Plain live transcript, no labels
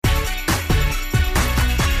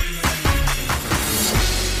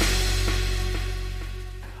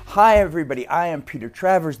Hi, everybody. I am Peter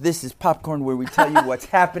Travers. This is Popcorn, where we tell you what's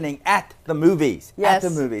happening at the movies. Yes. At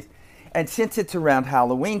the movies. And since it's around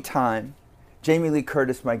Halloween time, Jamie Lee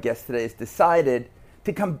Curtis, my guest today, has decided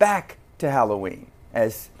to come back to Halloween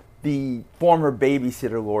as the former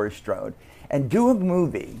babysitter Laurie Strode and do a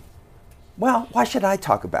movie. Well, why should I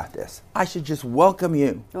talk about this? I should just welcome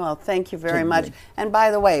you. Well, thank you very much. And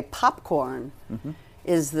by the way, popcorn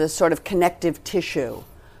is the sort of connective tissue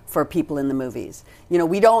for people in the movies. You know,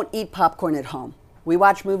 we don't eat popcorn at home. We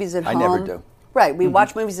watch movies at home. I never do. Right, we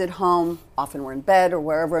watch movies at home. Often we're in bed or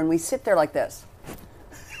wherever, and we sit there like this.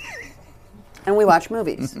 And we watch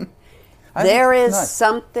movies. There is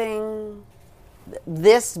something,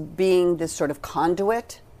 this being this sort of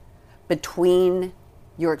conduit between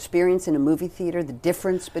your experience in a movie theater, the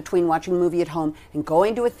difference between watching a movie at home and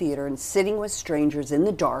going to a theater and sitting with strangers in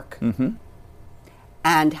the dark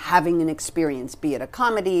and having an experience, be it a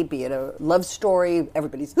comedy, be it a love story,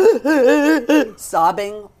 everybody's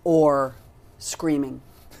sobbing or screaming.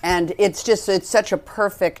 And it's such a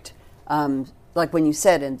perfect, like when you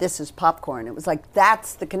said, and this is popcorn, it was like,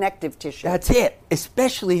 that's the connective tissue. That's it,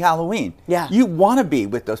 especially Halloween. Yeah. You want to be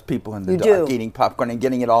with those people in the dark, do. eating popcorn and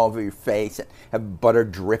getting it all over your face and have butter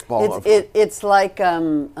drip all over. It's like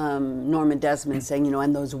Norma Desmond saying, you know,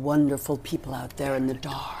 and those wonderful people out there in the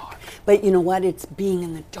dark. But you know what? It's being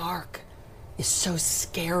in the dark is so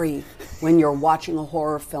scary when you're watching a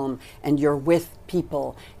horror film and you're with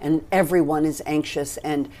people and everyone is anxious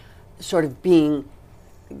and sort of being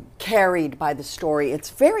carried by the story. It's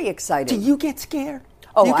very exciting. Do you get scared?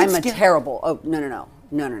 Oh, I'm a terrible. Oh, no.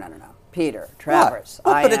 Peter Travers.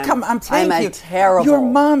 What? I'm saying I'm to you, a terrible. Your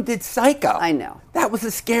mom did Psycho. I know. That was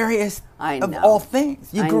the scariest of know. all things.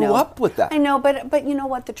 You grew up with that. I know, but you know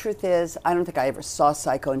what the truth is? I don't think I ever saw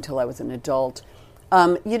Psycho until I was an adult.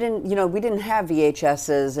 We didn't have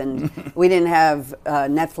VHSs and we didn't have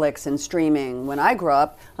Netflix and streaming. When I grew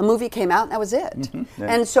up, a movie came out and that was it. Yeah.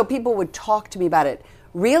 And so people would talk to me about it.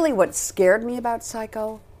 Really, what scared me about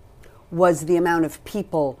Psycho was the amount of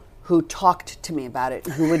people who talked to me about it,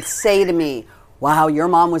 who would say to me, wow, your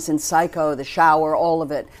mom was in Psycho, the shower, all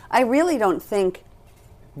of it. I really don't think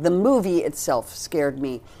the movie itself scared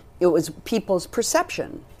me. It was people's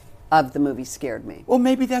perception of the movie scared me. Well,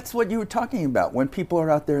 maybe that's what you were talking about, when people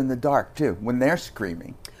are out there in the dark, too, when they're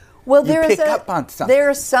screaming. Well, you pick up on something.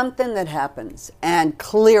 There's something that happens, and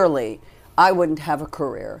clearly I wouldn't have a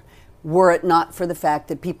career were it not for the fact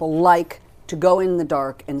that people like to go in the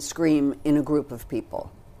dark and scream in a group of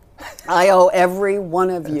people. I owe every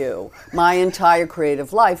one of you my entire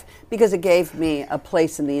creative life because it gave me a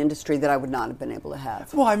place in the industry that I would not have been able to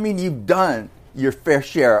have. Well, I mean, you've done your fair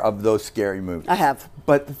share of those scary movies. I have.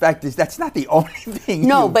 But the fact is, that's not the only thing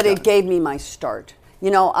No, you've but done. it gave me my start.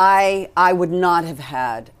 You know, I would not have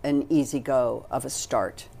had an easy go of a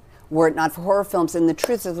start were it not for horror films. And the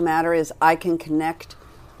truth of the matter is I can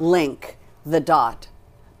link the dot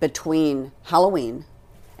between Halloween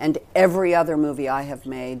and every other movie I have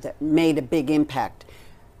made that made a big impact.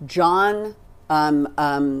 John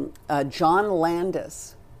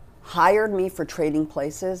Landis hired me for Trading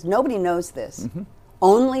Places. Nobody knows this.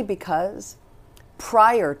 Only because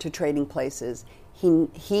prior to Trading Places,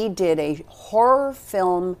 he did a horror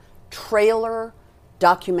film trailer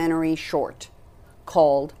documentary short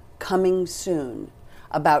called Coming Soon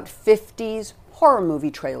about 50s horror movie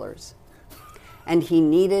trailers. And he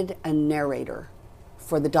needed a narrator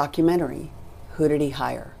for the documentary. Who did he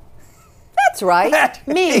hire? That's right,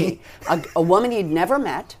 me. A woman he'd never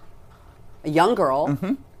met, a young girl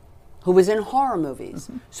who was in horror movies.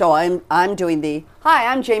 So I'm doing hi,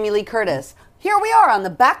 I'm Jamie Lee Curtis. Here we are on the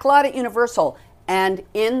back lot at Universal. And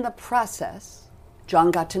in the process, John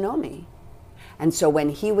got to know me. And so when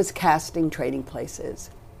he was casting Trading Places,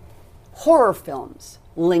 horror films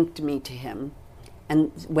linked me to him.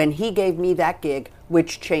 And when he gave me that gig,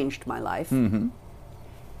 which changed my life,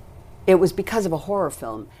 it was because of a horror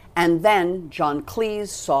film. And then John Cleese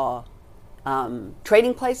saw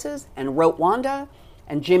Trading Places and wrote Wanda,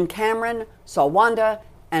 and Jim Cameron saw Wanda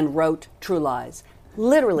and wrote True Lies.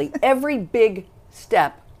 Literally, every big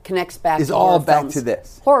step connects back to horror films. Is all back to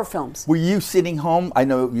this. Horror films. Were you sitting home? I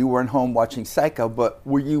know you weren't home watching Psycho, but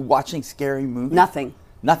were you watching scary movies? Nothing.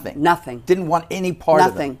 Nothing. Didn't want any part of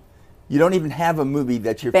them. Nothing. You don't even have a movie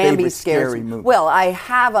that's your Bambi favorite scares scary me. movie. Well, I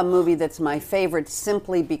have a movie that's my favorite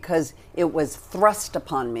simply because it was thrust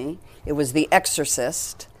upon me. It was The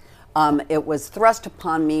Exorcist. It was thrust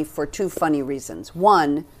upon me for two funny reasons.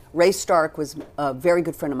 One, Ray Stark was a very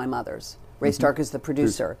good friend of my mother's. Ray Stark is the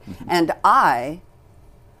producer. And I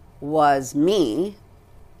was me,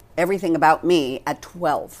 everything about me, at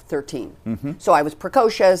 12, 13. So I was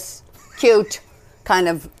precocious, cute, kind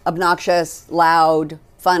of obnoxious, loud,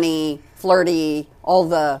 funny, flirty, all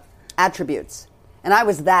the attributes. And I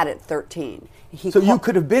was that at 13. You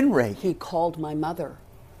could have been Reagan. He called my mother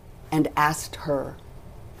and asked her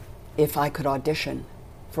if I could audition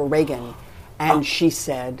for Reagan. And she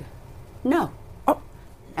said, no. Oh.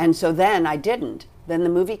 And so then I didn't. Then the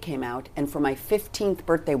movie came out, and for my 15th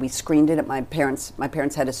birthday, we screened it at my parents. My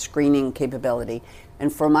parents had a screening capability,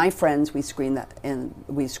 and for my friends, we screened that, and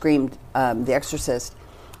we screamed The Exorcist,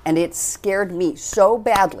 and it scared me so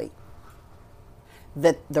badly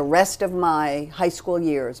that the rest of my high school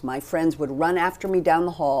years, my friends would run after me down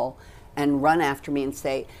the hall and run after me and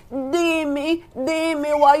say, Dimi,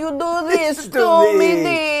 why you do this to me,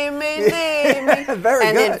 Dimi. Very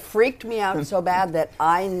and good. it freaked me out so bad that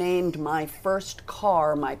I named my first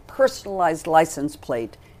car, my personalized license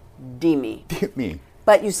plate, Dimi. Dimi.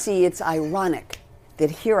 But you see, it's ironic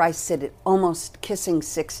that here I sit at almost kissing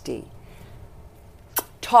 60,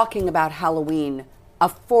 talking about Halloween, a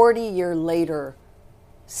 40-year later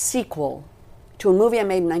sequel to a movie I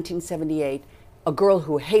made in 1978, a girl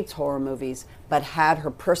who hates horror movies but had her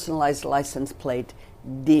personalized license plate,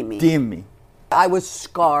 Dimi. Dimi. I was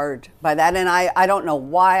scarred by that, and I don't know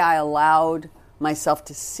why I allowed myself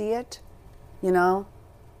to see it, you know?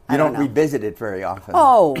 You don't know. revisit it very often.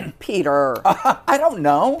 Oh, Peter. I don't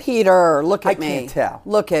know. Peter, look at I me. can't tell.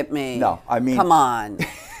 Look at me. No, I mean... Come on.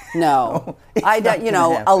 No. It's not gonna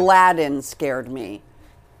happen. Aladdin scared me.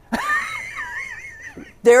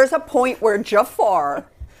 There's a point where Jafar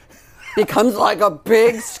becomes like a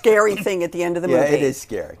big, scary thing at the end of the movie. Yeah, it is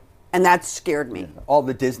scary. And that scared me. All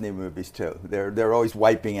the Disney movies, too. They're always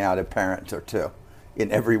wiping out a parent or two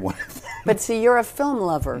in every one of them. But see, you're a film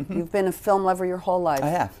lover. You've been a film lover your whole life. I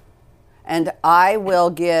have. And I will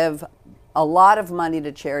give a lot of money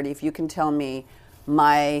to charity if you can tell me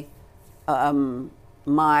because I'm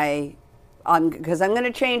going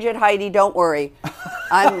to change it, Heidi. Don't worry.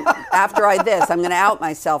 After I'm going to out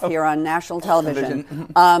myself here on national television.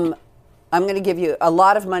 I'm going to give you a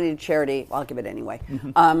lot of money to charity. Well, I'll give it anyway.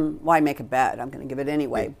 Why make a bet? I'm going to give it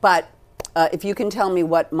anyway. Yeah. But if you can tell me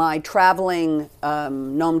what my traveling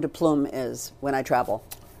nom de plume is when I travel.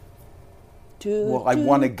 Well, I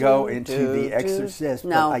want to go into The Exorcist,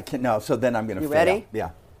 No. but I can't. No, so then I'm going to fail. Ready?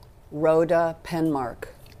 Yeah. Rhoda Penmark.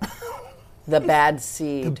 The bad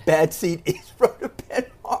seed. The bad seed is Rhoda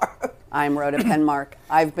Penmark. I'm Rhoda Penmark.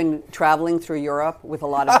 I've been traveling through Europe with a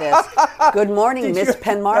lot of this. Good morning, Miss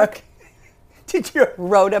Penmark. Did you?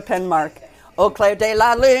 Rhoda Penmark. Au clair de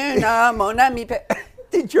la lune, mon ami.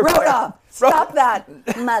 Did you? Rhoda, stop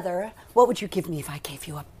that. Mother, what would you give me if I gave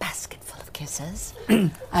you a basket full of kisses?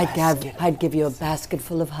 I'd give you a basket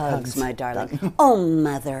full of hugs, my darling. Oh,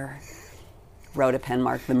 Mother. Rhoda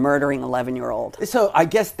Penmark, the murdering 11-year-old. So I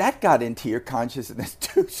guess that got into your consciousness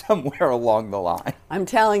too, somewhere along the line. I'm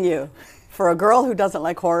telling you, for a girl who doesn't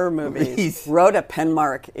like horror movies, Rhoda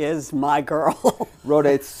Penmark is my girl.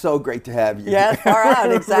 Rhoda, it's so great to have you. Yeah, far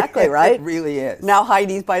out, exactly, right? It really is. Now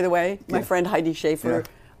Heidi's, by the way, my friend Heidi Schaefer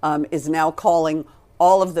is now calling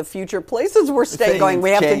all of the future places we're staying going,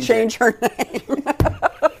 we have to change her name.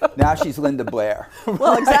 Now she's Linda Blair.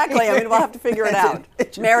 Well, exactly. I mean, we'll have to figure it out.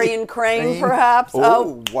 Marion Crane, perhaps.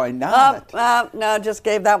 Oh, why not? No, just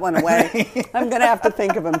gave that one away. I'm going to have to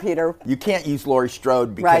think of him, Peter. You can't use Laurie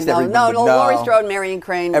Strode because right, everyone would know. Laurie Strode, Marion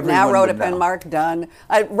Crane, Everyone now Rhoda would know. Penmark, done.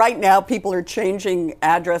 Right now, people are changing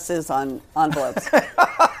addresses on envelopes.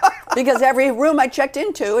 Because every room I checked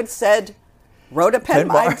into, it said Rhoda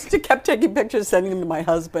Penmark. I kept taking pictures, sending them to my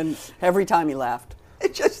husband every time he laughed.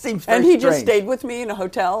 It just seems very And he strange. just stayed with me in a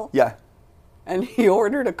hotel. Yeah. And he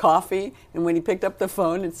ordered a coffee, and when he picked up the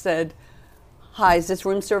phone, it said, "Hi, is this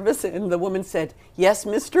room service?" And the woman said, "Yes,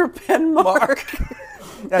 Mr. Penmark."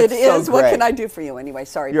 That's It is. so What great. can I do for you anyway?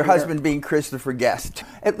 Sorry, Your Peter. husband being Christopher Guest.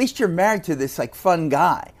 At least you're married to this like fun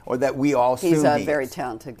guy, or that we all assume He's a he very is.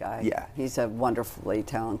 talented guy. Yeah. He's a wonderfully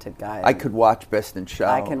talented guy. I could watch Best in Show.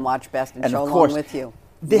 I can watch Best in And Show of along course, with you.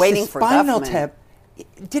 This Waiting is for Spinal Duffman. Tap.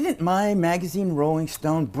 Didn't my magazine Rolling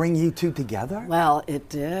Stone bring you two together? Well, it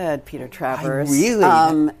did, Peter Travers. really-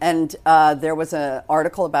 And there was an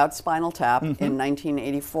article about Spinal Tap in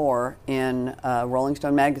 1984 in Rolling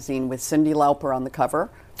Stone magazine with Cyndi Lauper on the cover,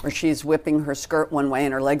 where she's whipping her skirt one way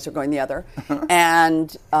and her legs are going the other.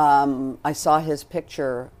 And I saw his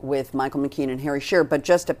picture with Michael McKean and Harry Shearer, but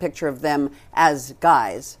just a picture of them as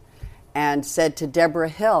guys, and said to Deborah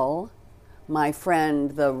Hill, my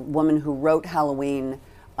friend, the woman who wrote Halloween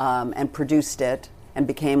and produced it and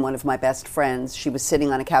became one of my best friends, she was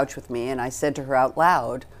sitting on a couch with me, and I said to her out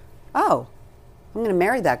loud, "Oh, I'm going to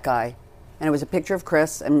marry that guy." And it was a picture of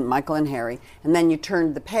Chris and Michael and Harry. And then you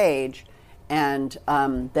turned the page, and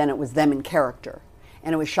then it was them in character.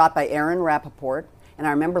 and it was shot by Aaron Rappaport. And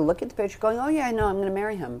I remember looking at the picture going, oh yeah, I know, I'm going to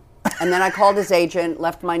marry him. And then I called his agent,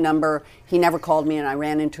 left my number. He never called me, and I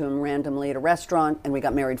ran into him randomly at a restaurant, and we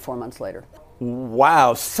got married 4 months later.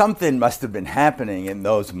 Wow, something must have been happening in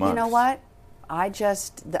those months. You know what?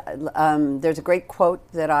 There's a great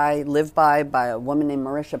quote that I live by a woman named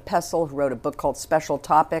Marisha Pessel, who wrote a book called Special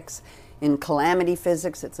Topics in Calamity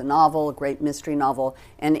Physics. It's a novel, a great mystery novel.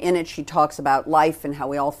 And in it, she talks about life and how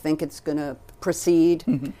we all think it's going to proceed.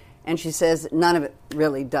 Mm-hmm. And she says, none of it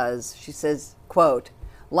really does. She says, quote,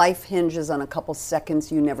 life hinges on a couple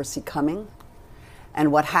seconds you never see coming.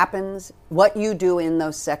 And what happens, what you do in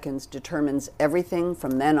those seconds determines everything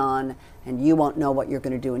from then on, and you won't know what you're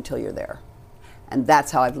going to do until you're there. And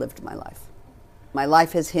that's how I've lived my life. My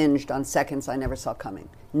life has hinged on seconds I never saw coming.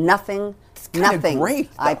 Nothing great,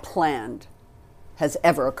 I planned has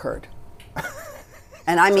ever occurred.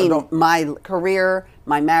 And I mean my career,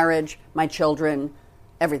 my marriage, my children,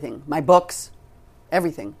 everything, my books,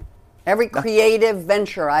 everything. Every creative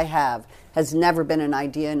venture I have has never been an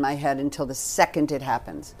idea in my head until the second it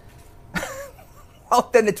happens. Well,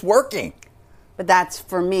 then it's working. But that's,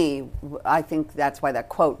 for me, I think that's why that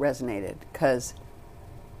quote resonated, because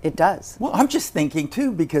it does. Well, I'm just thinking,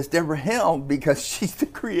 too, because Deborah Hill, because she's the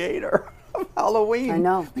creator of Halloween. I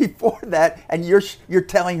know. Before that, and you're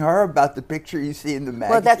telling her about the picture you see in the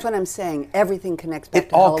magazine. Well, that's what I'm saying. Everything connects back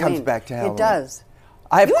to Halloween. It all comes back to Halloween. It does.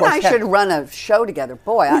 You and I should run a show together.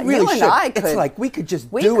 Boy, we really you and I could. It's like we could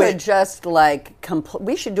just do it. We could just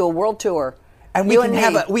we should do a world tour. And we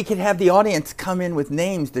can have the audience come in with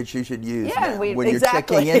names that you should use. Yeah, when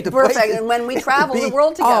exactly. You're checking into perfect. places. And when we travel the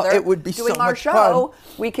world together, it would be doing so our much show,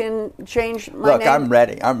 fun. we can change my name. Look, I'm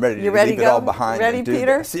ready. I'm ready to leave it all behind. Ready, and do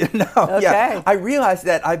Peter? This. Okay. Yeah. I realized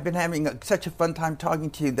that I've been having such a fun time talking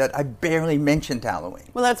to you that I barely mentioned Halloween.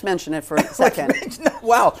 Well, let's mention it for a second.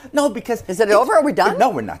 Well, no, because is it over? Are we done? No,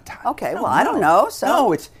 we're not done. Okay. Well, I don't know. So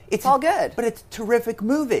no, it's all good. But it's a terrific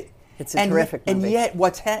movie. It's a terrific movie. And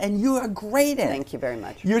yet, and you are great in it. Thank you very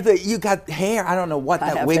much. You got hair. I don't know what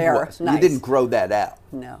that wig hair. was. Nice. You didn't grow that out.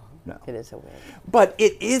 No. It is a wig. But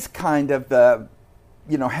it is kind of the,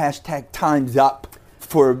 hashtag time's up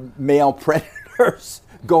for male predators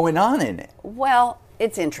going on in it. Well,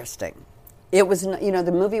 it's interesting. It was,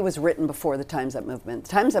 the movie was written before the Time's Up movement. The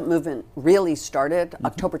Time's Up movement really started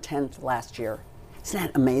October 10th last year. Isn't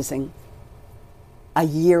that amazing? A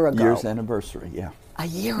year ago. Year's anniversary, yeah. A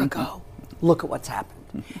year ago. Look at what's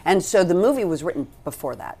happened. And so the movie was written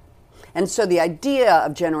before that. And so the idea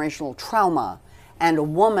of generational trauma and a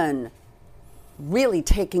woman really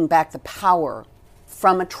taking back the power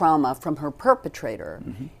from a trauma from her perpetrator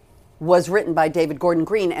was written by David Gordon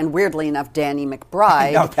Green and, weirdly enough, Danny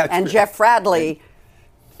McBride and Jeff Fradley,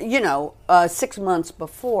 6 months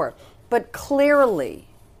before. But clearly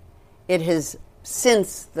it has,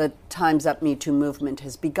 since the Time's Up Me Too movement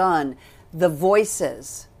has begun, the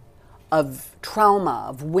voices of trauma,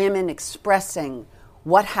 of women expressing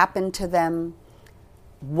what happened to them,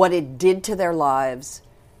 what it did to their lives,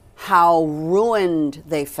 how ruined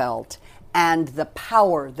they felt, and the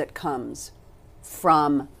power that comes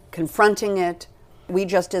from confronting it. We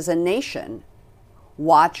just as a nation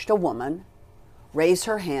watched a woman raise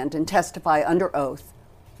her hand and testify under oath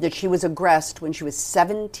that she was aggressed when she was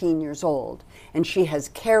 17 years old, and she has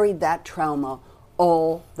carried that trauma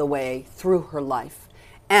all the way through her life.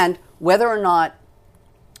 And whether or not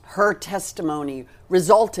her testimony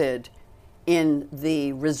resulted in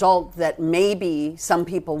the result that maybe some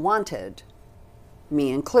people wanted,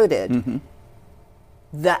 me included,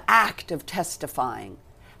 the act of testifying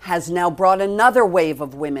has now brought another wave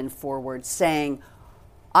of women forward saying,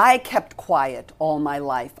 I kept quiet all my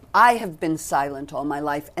life. I have been silent all my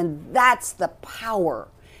life. And that's the power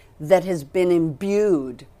that has been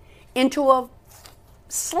imbued into a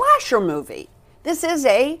slasher movie. This is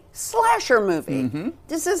a slasher movie.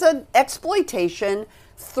 This is an exploitation,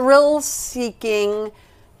 thrill-seeking,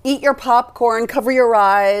 eat your popcorn, cover your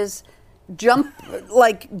eyes, jump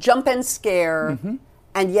and scare,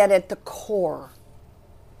 and yet at the core,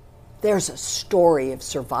 there's a story of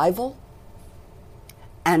survival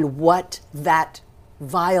and what that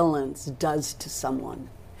violence does to someone.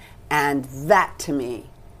 And that, to me,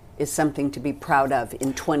 is something to be proud of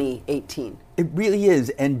in 2018. It really is,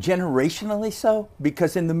 and generationally so,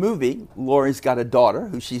 because in the movie, Laurie's got a daughter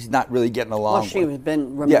who she's not really getting along with.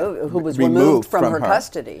 Well, she was removed from her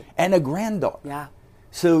custody. And a granddaughter. Yeah.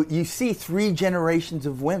 So you see 3 generations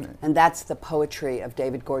of women. And that's the poetry of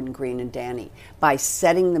David Gordon Green and Danny. By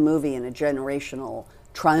setting the movie in a generational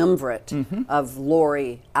triumvirate of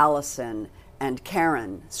Laurie, Allison, and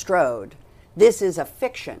Karen Strode, this is a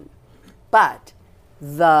fiction. But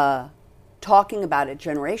the talking about it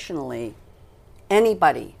generationally,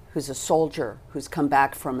 anybody who's a soldier who's come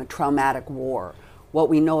back from a traumatic war, what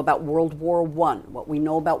we know about World War I, what we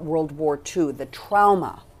know about World War II, the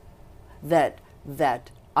trauma that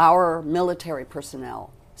our military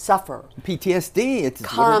personnel suffer.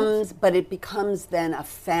 PTSD. But it becomes then a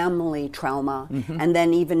family trauma, and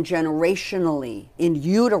then even generationally, in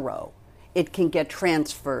utero, it can get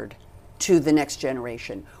transferred to the next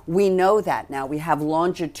generation. We know that now. We have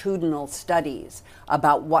longitudinal studies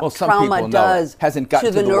about what trauma does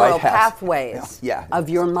to the neural pathways of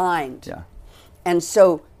your mind. Yeah. And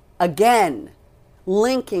so, again,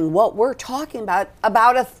 linking what we're talking about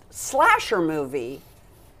a slasher movie,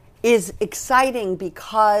 is exciting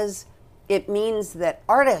because it means that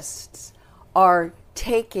artists are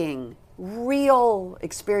taking real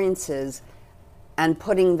experiences and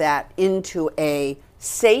putting that into a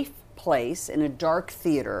safe place in a dark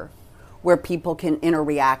theater where people can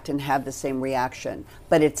interact and have the same reaction.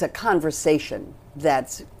 But it's a conversation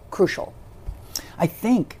that's crucial. I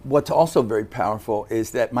think what's also very powerful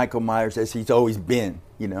is that Michael Myers, as he's always been,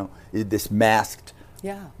 is this masked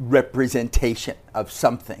representation of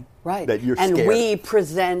something that you're scared. And we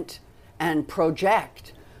present and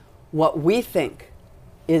project what we think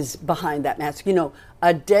is behind that mask. A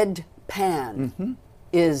deadpan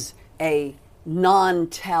is a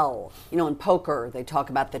non-tell. In poker, they talk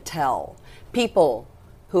about the tell. People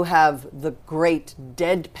who have the great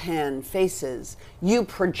deadpan faces, you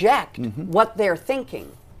project what they're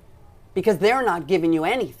thinking because they're not giving you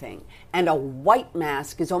anything. And a white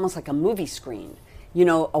mask is almost like a movie screen.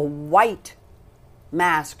 A white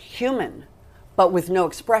mask, human, but with no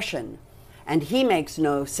expression, and he makes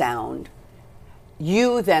no sound.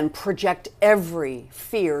 You then project every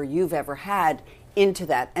fear you've ever had into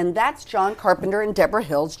that. And that's John Carpenter and Deborah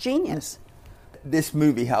Hill's genius. This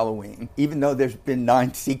movie, Halloween, even though there's been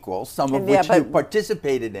 9 sequels, some of which you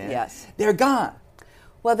participated in, they're gone.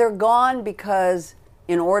 Well, they're gone because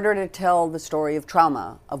in order to tell the story of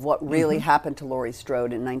trauma, of what really happened to Laurie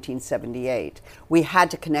Strode in 1978, we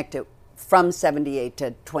had to connect it from 78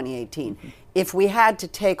 to 2018. If we had to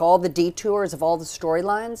take all the detours of all the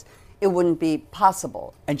storylines, it wouldn't be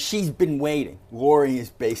possible. And she's been waiting. Laurie is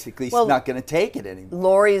basically not going to take it anymore.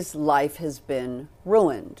 Laurie's life has been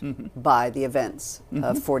ruined by the events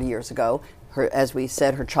of 40 years ago. As we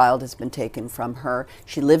said, her child has been taken from her.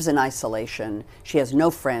 She lives in isolation. She has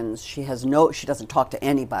no friends. She doesn't talk to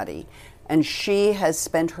anybody. And she has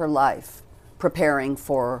spent her life preparing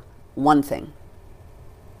for one thing: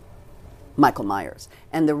 Michael Myers.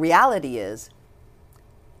 And the reality is,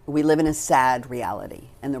 we live in a sad reality.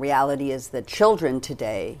 And the reality is that children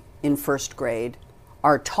today in first grade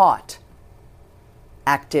are taught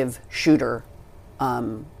active shooter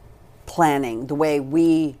planning, the way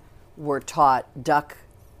we were taught duck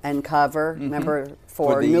and cover, remember,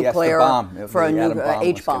 for nuclear, for a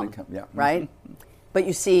H-bomb, right? But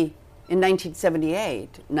you see, in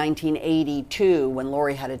 1978, 1982, when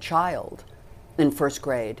Laurie had a child in first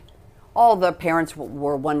grade, all the parents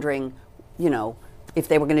were wondering, if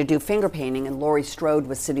they were going to do finger painting, and Laurie Strode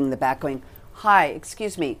was sitting in the back going, "Hi,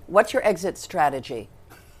 excuse me, what's your exit strategy?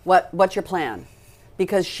 What's your plan?"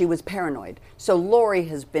 Because she was paranoid. So Laurie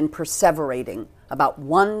has been perseverating about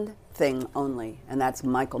one thing only, and that's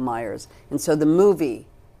Michael Myers. And so the movie,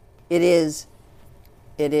 it is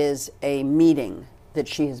a meeting that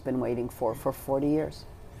she has been waiting for 40 years.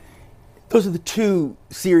 Those are the two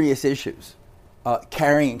serious issues.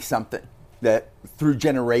 Carrying something that through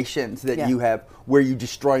generations that you have, where you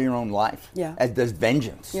destroy your own life, as does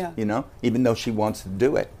vengeance, even though she wants to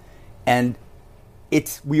do it. And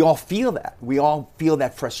we all feel that. We all feel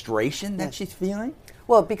that frustration that she's feeling.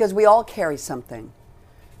 Well, because we all carry something.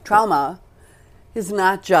 Trauma is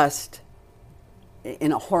not just,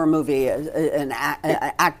 in a horror movie, an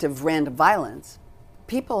act of random violence.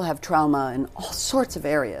 People have trauma in all sorts of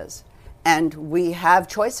areas, and we have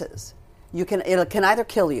choices. It can either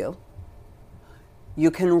kill you, you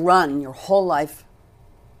can run your whole life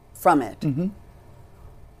from it,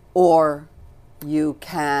 or you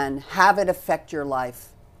can have it affect your life,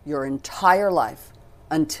 your entire life,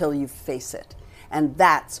 until you face it. And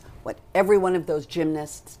that's what every one of those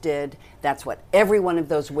gymnasts did. That's what every one of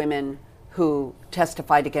those women who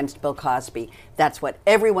testified against Bill Cosby, that's what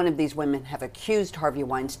every one of these women have accused Harvey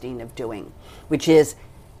Weinstein of doing, which is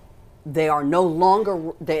they are no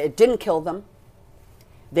longer, it didn't kill them.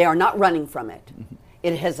 They are not running from it.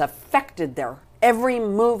 It has affected every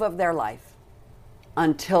move of their life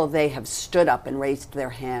until they have stood up and raised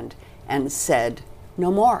their hand and said, "No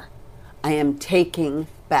more. I am taking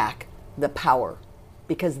back the power,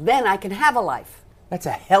 because then I can have a life."